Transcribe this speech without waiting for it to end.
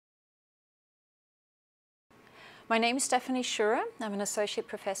My name is Stefanie Schurer. I'm an associate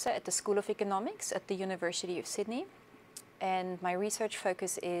professor at the School of Economics at the University of Sydney. And my research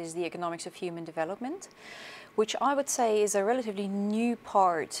focus is the economics of human development, which I would say is a relatively new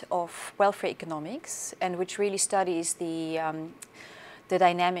part of welfare economics and which really studies the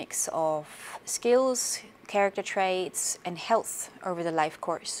dynamics of skills, character traits, and health over the life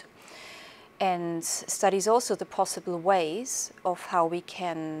course. And studies also the possible ways of how we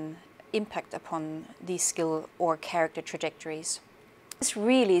can impact upon these skill or character trajectories. This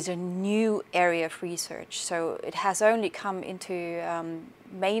really is a new area of research, so it has only come into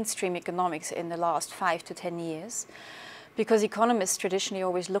mainstream economics in the last 5 to 10 years, because economists traditionally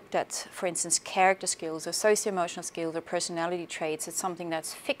always looked at, for instance, character skills or socio-emotional skills or personality traits as something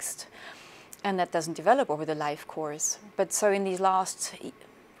that's fixed and that doesn't develop over the life course. But so in the last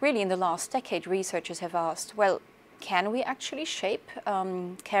decade, researchers have asked, well, can we actually shape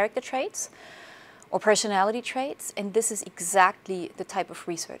character traits or personality traits? And this is exactly the type of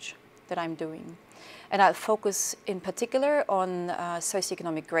research that I'm doing. And I'll focus in particular on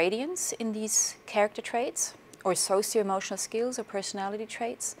socioeconomic gradients in these character traits or socio-emotional skills or personality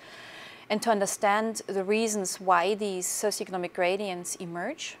traits, and to understand the reasons why these socioeconomic gradients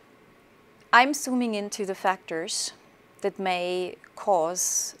emerge. I'm zooming into the factors that may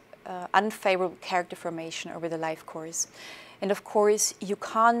cause unfavorable character formation over the life course. And of course, you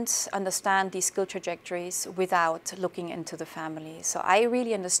can't understand these skill trajectories without looking into the family. So I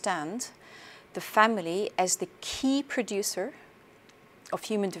really understand the family as the key producer of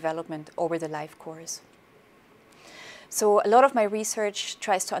human development over the life course. So a lot of my research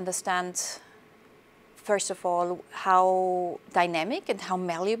tries to understand, first of all, how dynamic and how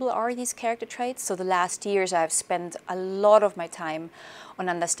malleable are these character traits. So the last years I've spent a lot of my time on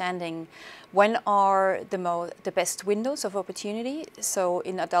understanding when are the best windows of opportunity. So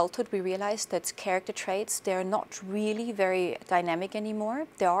in adulthood we realized that character traits, they're not really very dynamic anymore.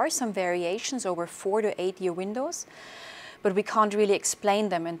 There are some variations over 4 to 8 year windows, but we can't really explain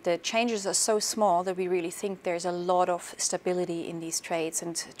them, and the changes are so small that we really think there's a lot of stability in these traits.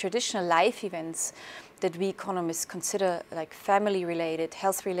 And traditional life events that we economists consider like family-related,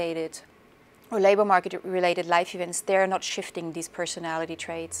 health-related, or labor market-related life events, they're not shifting these personality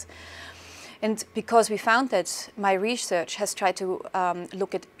traits. And because we found that, my research has tried to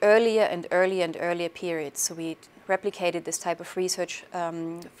look at earlier and earlier periods. So we replicated this type of research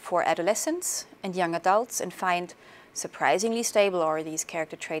for adolescents and young adults and find surprisingly stable are these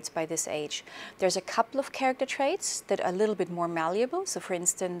character traits by this age. There's a couple of character traits that are a little bit more malleable. So for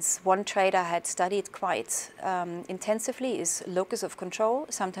instance, one trait I had studied quite intensively is locus of control,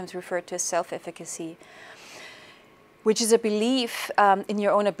 sometimes referred to as self-efficacy, which is a belief in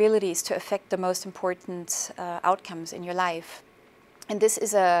your own abilities to affect the most important outcomes in your life. And this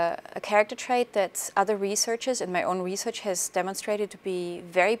is a character trait that other researchers and my own research has demonstrated to be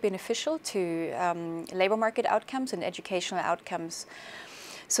very beneficial to labor market outcomes and educational outcomes.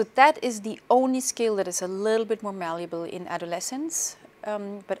 So that is the only skill that is a little bit more malleable in adolescence,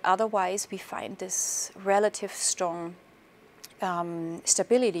 but otherwise we find this relative strong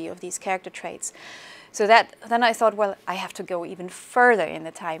stability of these character traits. So then I thought, well, I have to go even further in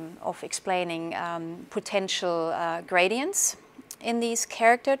the time of explaining potential gradients in these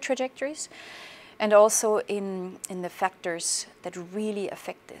character trajectories, and also in the factors that really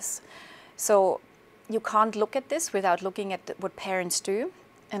affect this. So you can't look at this without looking at what parents do.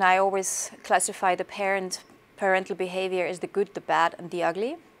 And I always classify the parental behavior as the good, the bad, and the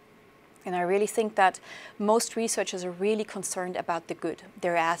ugly. And I really think that most researchers are really concerned about the good.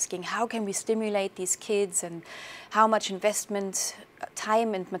 They're asking, how can we stimulate these kids, and how much investment,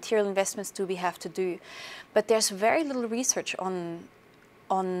 time and material investments do we have to do? But there's very little research on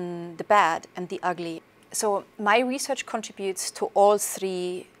the bad and the ugly. So my research contributes to all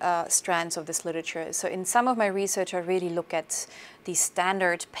three strands of this literature. So in some of my research, I really look at these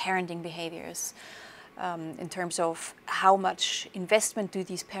standard parenting behaviors. In terms of how much investment do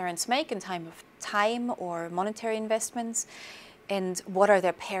these parents make in time or monetary investments, and what are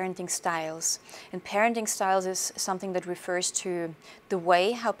their parenting styles. And parenting styles is something that refers to the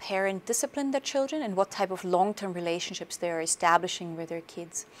way how parents discipline their children and what type of long-term relationships they are establishing with their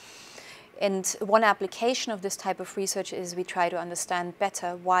kids. And one application of this type of research is we try to understand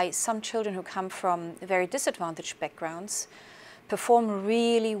better why some children who come from very disadvantaged backgrounds perform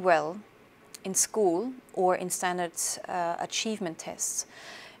really well in school or in standard achievement tests,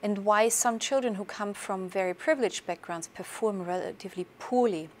 and why some children who come from very privileged backgrounds perform relatively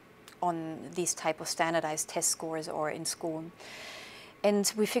poorly on these type of standardized test scores or in school.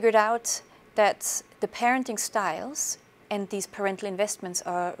 And we figured out that the parenting styles and these parental investments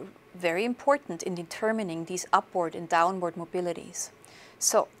are very important in determining these upward and downward mobilities.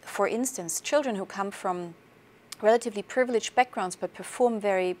 So, for instance, children who come from relatively privileged backgrounds but perform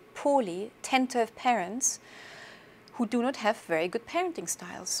very poorly tend to have parents who do not have very good parenting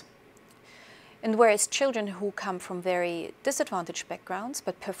styles. And whereas children who come from very disadvantaged backgrounds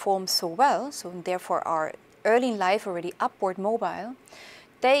but perform so well, so therefore are early in life already upward mobile,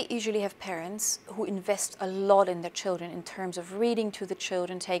 they usually have parents who invest a lot in their children in terms of reading to the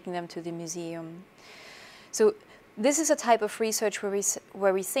children, taking them to the museum. So this is a type of research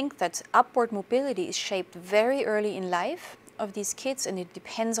where we think that upward mobility is shaped very early in life of these kids, and it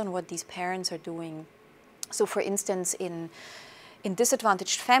depends on what these parents are doing. So for instance, in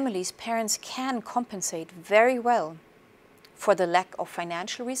disadvantaged families, parents can compensate very well for the lack of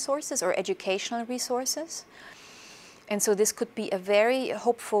financial resources or educational resources. And so this could be a very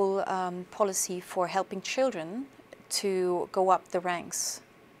hopeful policy for helping children to go up the ranks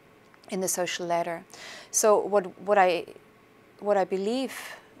in the social ladder. So what I believe,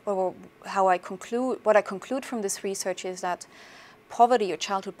 or what I conclude from this research is that poverty or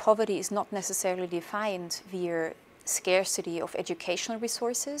childhood poverty is not necessarily defined via scarcity of educational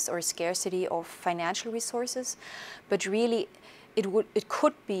resources or scarcity of financial resources, but really it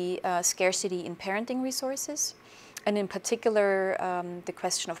could be scarcity in parenting resources, and in particular the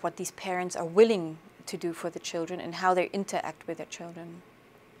question of what these parents are willing to do for the children and how they interact with their children.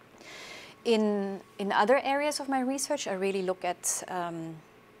 In other areas of my research, I really look at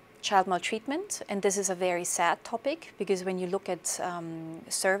child maltreatment, and this is a very sad topic because when you look at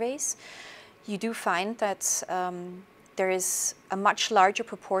surveys, you do find that there is a much larger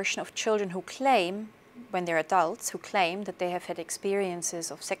proportion of children who claim, when they're adults, who claim that they have had experiences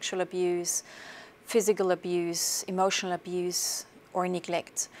of sexual abuse, physical abuse, emotional abuse, or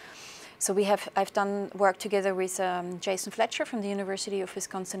neglect. So I've done work together with Jason Fletcher from the University of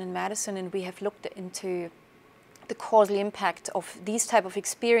Wisconsin in Madison, and we have looked into the causal impact of these type of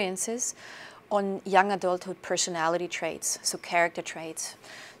experiences on young adulthood personality traits, so character traits.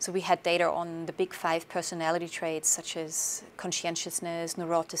 So we had data on the big 5 personality traits such as conscientiousness,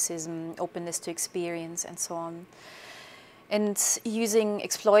 neuroticism, openness to experience, and so on. And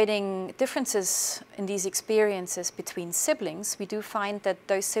exploiting differences in these experiences between siblings, we do find that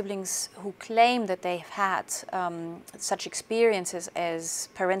those siblings who claim that they've had such experiences as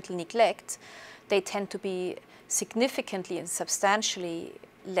parental neglect, they tend to be significantly and substantially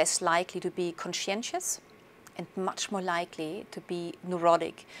less likely to be conscientious and much more likely to be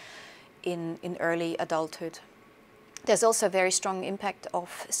neurotic in early adulthood. There's also a very strong impact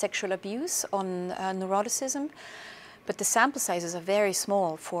of sexual abuse on neuroticism. But the sample sizes are very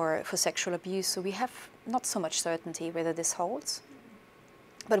small for sexual abuse, so we have not so much certainty whether this holds.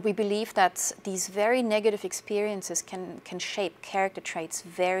 But we believe that these very negative experiences can shape character traits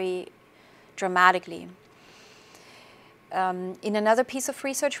very dramatically. In another piece of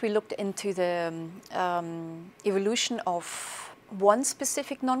research, we looked into the evolution of one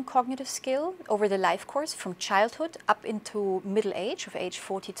specific non-cognitive skill over the life course from childhood up into middle age, of age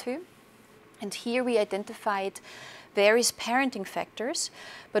 42. And here we identified various parenting factors,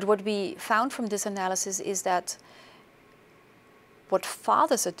 but what we found from this analysis is that what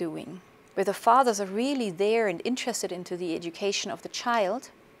fathers are doing, where the fathers are really there and interested into the education of the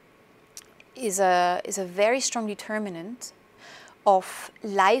child, is a very strong determinant of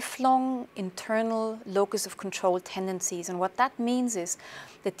lifelong internal locus of control tendencies. And what that means is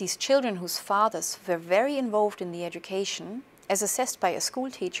that these children whose fathers were very involved in the education, as assessed by a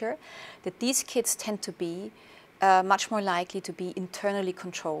school teacher, that these kids tend to be much more likely to be internally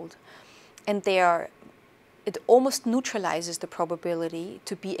controlled. And it almost neutralizes the probability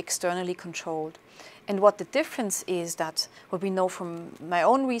to be externally controlled. And what the difference is, that what we know from my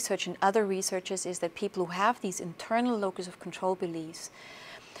own research and other researchers, is that people who have these internal locus of control beliefs,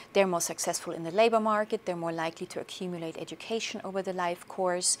 they're more successful in the labor market, they're more likely to accumulate education over the life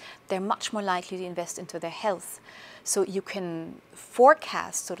course, they're much more likely to invest into their health. So you can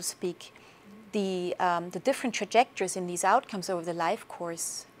forecast, so to speak, the different trajectories in these outcomes over the life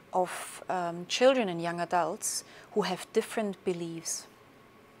course of children and young adults who have different beliefs.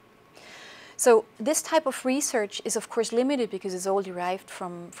 So this type of research is of course limited because it's all derived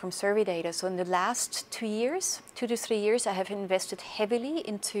from survey data. So in the last 2 to 3 years, I have invested heavily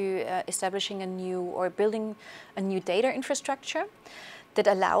into establishing building a new data infrastructure that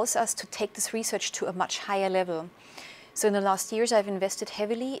allows us to take this research to a much higher level. So in the last years, I've invested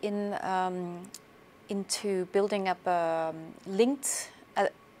heavily into building up a linked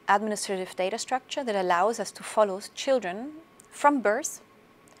administrative data structure that allows us to follow children from birth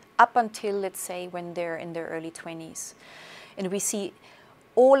up until, let's say, when they're in their early 20s. And we see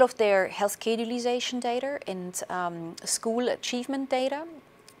all of their healthcare utilization data and school achievement data,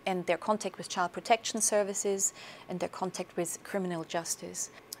 and their contact with child protection services, and their contact with criminal justice.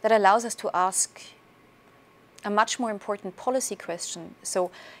 That allows us to ask a much more important policy question.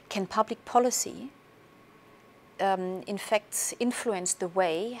 So, can public policy in fact influence the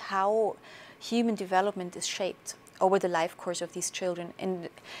way how human development is shaped over the life course of these children? And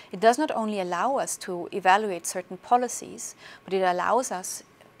it does not only allow us to evaluate certain policies, but it allows us,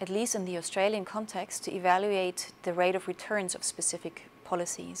 at least in the Australian context, to evaluate the rate of returns of specific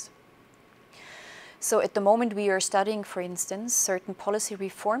policies. So at the moment we are studying, for instance, certain policy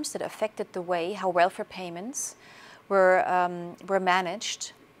reforms that affected the way how welfare payments were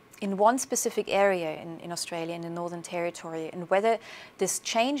managed in one specific area in Australia, in the Northern Territory, and whether this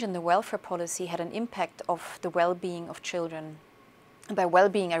change in the welfare policy had an impact of the well-being of children. And by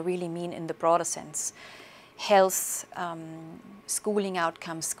well-being I really mean in the broader sense: health, schooling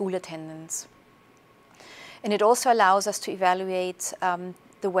outcomes, school attendance. And it also allows us to evaluate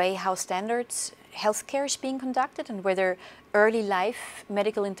the way how standards healthcare is being conducted, and whether early life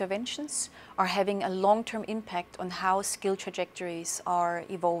medical interventions are having a long-term impact on how skill trajectories are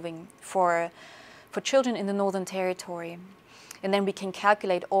evolving for children in the Northern Territory. And then we can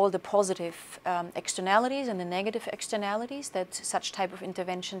calculate all the positive externalities and the negative externalities that such type of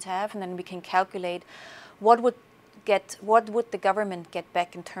interventions have, and then we can calculate what would the government get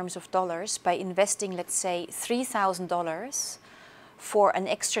back in terms of dollars by investing, let's say, $3,000 for an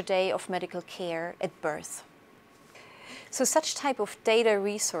extra day of medical care at birth. So such type of data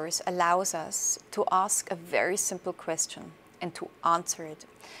resource allows us to ask a very simple question and to answer it.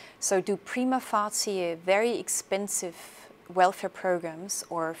 So do prima facie very expensive welfare programs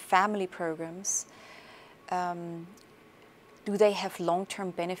or family programs, do they have long-term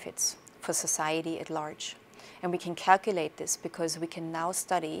benefits for society at large? And we can calculate this because we can now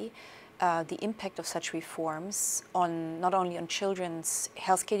study the impact of such reforms on not only on children's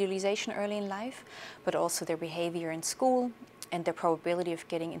healthcare utilization early in life, but also their behavior in school and their probability of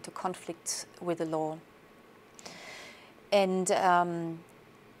getting into conflict with the law. And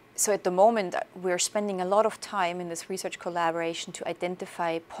so at the moment, we're spending a lot of time in this research collaboration to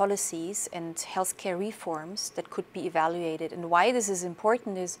identify policies and healthcare reforms that could be evaluated. And why this is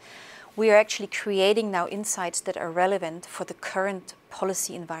important is we are actually creating now insights that are relevant for the current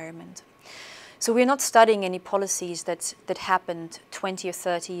policy environment. So we're not studying any policies that happened 20 or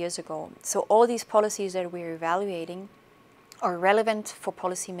 30 years ago. So all these policies that we're evaluating are relevant for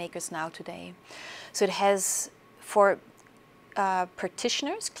policymakers now today. So it has, for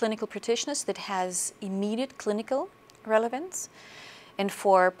practitioners, clinical practitioners, that has immediate clinical relevance. And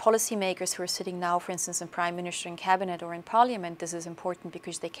for policymakers who are sitting now, for instance, in Prime Minister, in Cabinet or in Parliament, this is important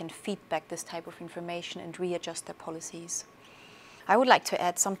because they can feed back this type of information and readjust their policies. I would like to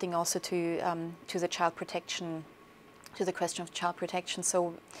add something also to the child protection, to the question of child protection.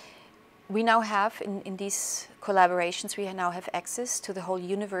 So we now have, in these collaborations, we now have access to the whole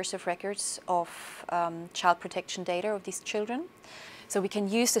universe of records of child protection data of these children. So we can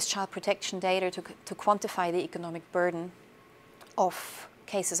use this child protection data to quantify the economic burden of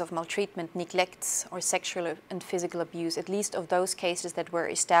cases of maltreatment, neglect, or sexual and physical abuse, at least of those cases that were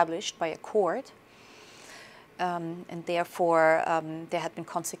established by a court. And therefore there had been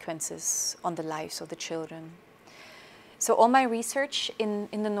consequences on the lives of the children. So all my research in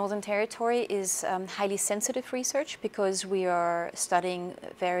the Northern Territory is highly sensitive research because we are studying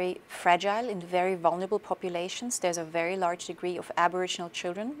very fragile and very vulnerable populations. There's a very large degree of Aboriginal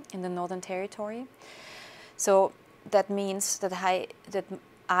children in the Northern Territory. So that means that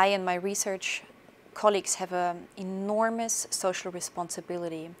I and my research colleagues have an enormous social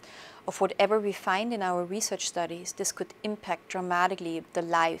responsibility of whatever we find in our research studies. This could impact dramatically the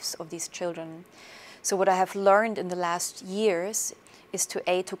lives of these children. So what I have learned in the last years is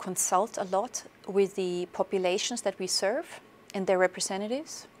to consult a lot with the populations that we serve and their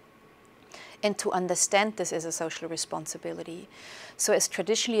representatives, and to understand this as a social responsibility. So as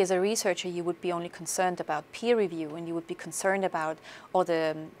traditionally as a researcher, you would be only concerned about peer review, and you would be concerned about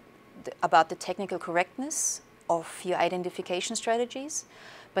about the technical correctness of your identification strategies.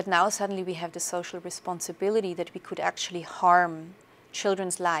 But now suddenly we have the social responsibility that we could actually harm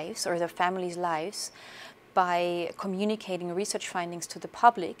children's lives or their families' lives by communicating research findings to the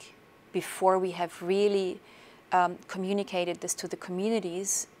public before we have really communicated this to the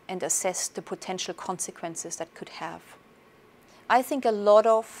communities and assessed the potential consequences that could have. I think a lot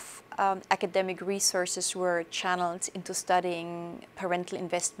of academic resources were channeled into studying parental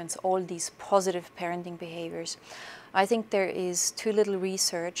investments, all these positive parenting behaviors, I think there is too little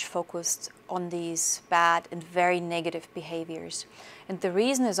research focused on these bad and very negative behaviors. And the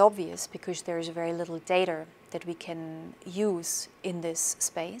reason is obvious, because there is very little data that we can use in this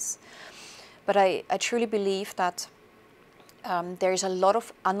space. But I truly believe that there's a lot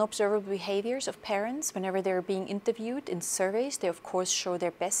of unobservable behaviors of parents. Whenever they're being interviewed in surveys, they of course show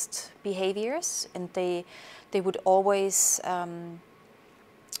their best behaviors, and they would always,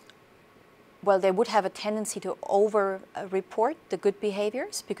 well, they would have a tendency to over-report the good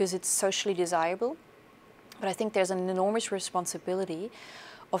behaviors because it's socially desirable. But I think there's an enormous responsibility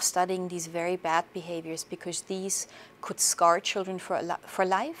of studying these very bad behaviors, because these could scar children for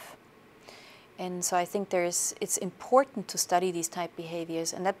life. And so I think it's important to study these type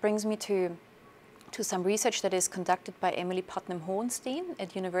behaviors. And that brings me to some research that is conducted by Emily Putnam-Hohenstein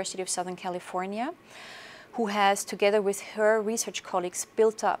at University of Southern California, who has, together with her research colleagues,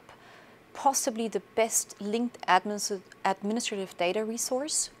 built up possibly the best linked administrative data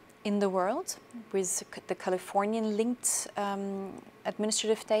resource in the world, with the Californian linked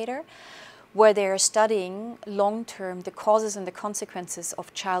administrative data, where they are studying long-term the causes and the consequences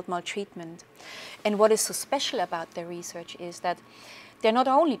of child maltreatment. And what is so special about their research is that they're not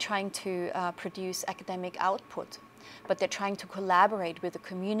only trying to produce academic output, but they're trying to collaborate with the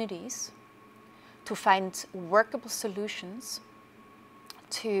communities to find workable solutions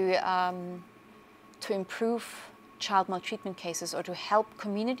to improve child maltreatment cases, or to help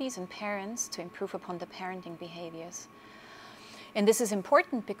communities and parents to improve upon the parenting behaviors. And this is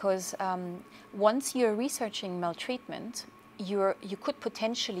important because once you're researching maltreatment, you could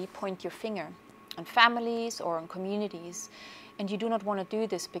potentially point your finger on families or on communities, and you do not want to do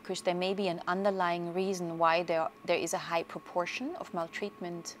this because there may be an underlying reason why there is a high proportion of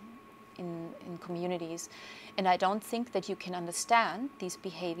maltreatment in communities. And I don't think that you can understand these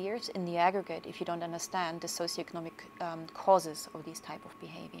behaviors in the aggregate if you don't understand the socioeconomic causes of these type of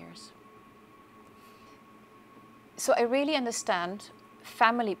behaviors. So I really understand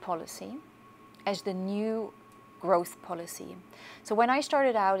family policy as the new growth policy. So when I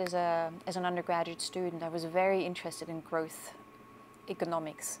started out as an undergraduate student, I was very interested in growth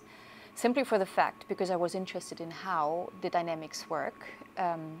economics, simply for the fact because I was interested in how the dynamics work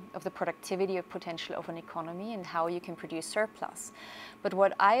of the productivity of potential of an economy and how you can produce surplus. But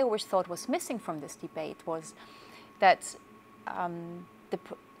what I always thought was missing from this debate was that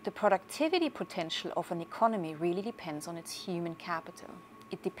the productivity potential of an economy really depends on its human capital.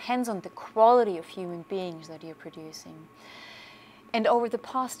 It depends on the quality of human beings that you're producing. And over the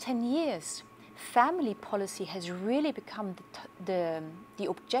past 10 years, family policy has really become the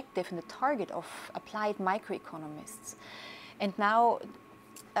objective and the target of applied microeconomists. And now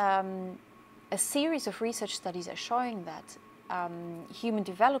a series of research studies are showing that human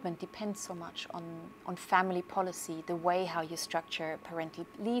development depends so much on family policy, the way how you structure parental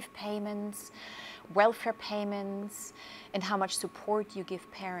leave payments, welfare payments, and how much support you give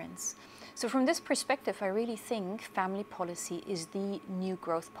parents. So from this perspective, I really think family policy is the new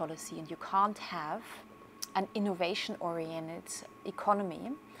growth policy, and you can't have an innovation-oriented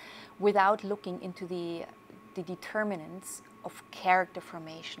economy without looking into the determinants of character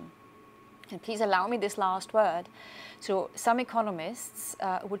formation. And please allow me this last word. So some economists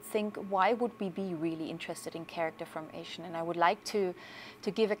would think, why would we be really interested in character formation? And I would like to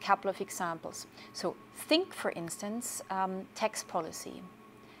give a couple of examples. So think, for instance, tax policy.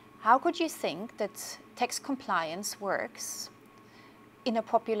 How could you think that tax compliance works in a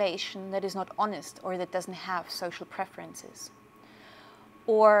population that is not honest or that doesn't have social preferences?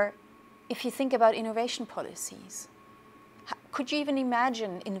 Or if you think about innovation policies, could you even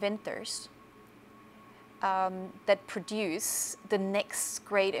imagine inventors that produce the next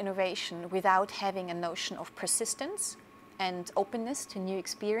great innovation without having a notion of persistence and openness to new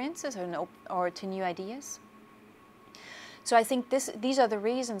experiences or to new ideas? So I think these are the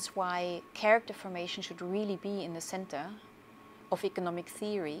reasons why character formation should really be in the center of economic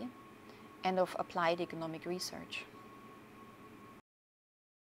theory and of applied economic research.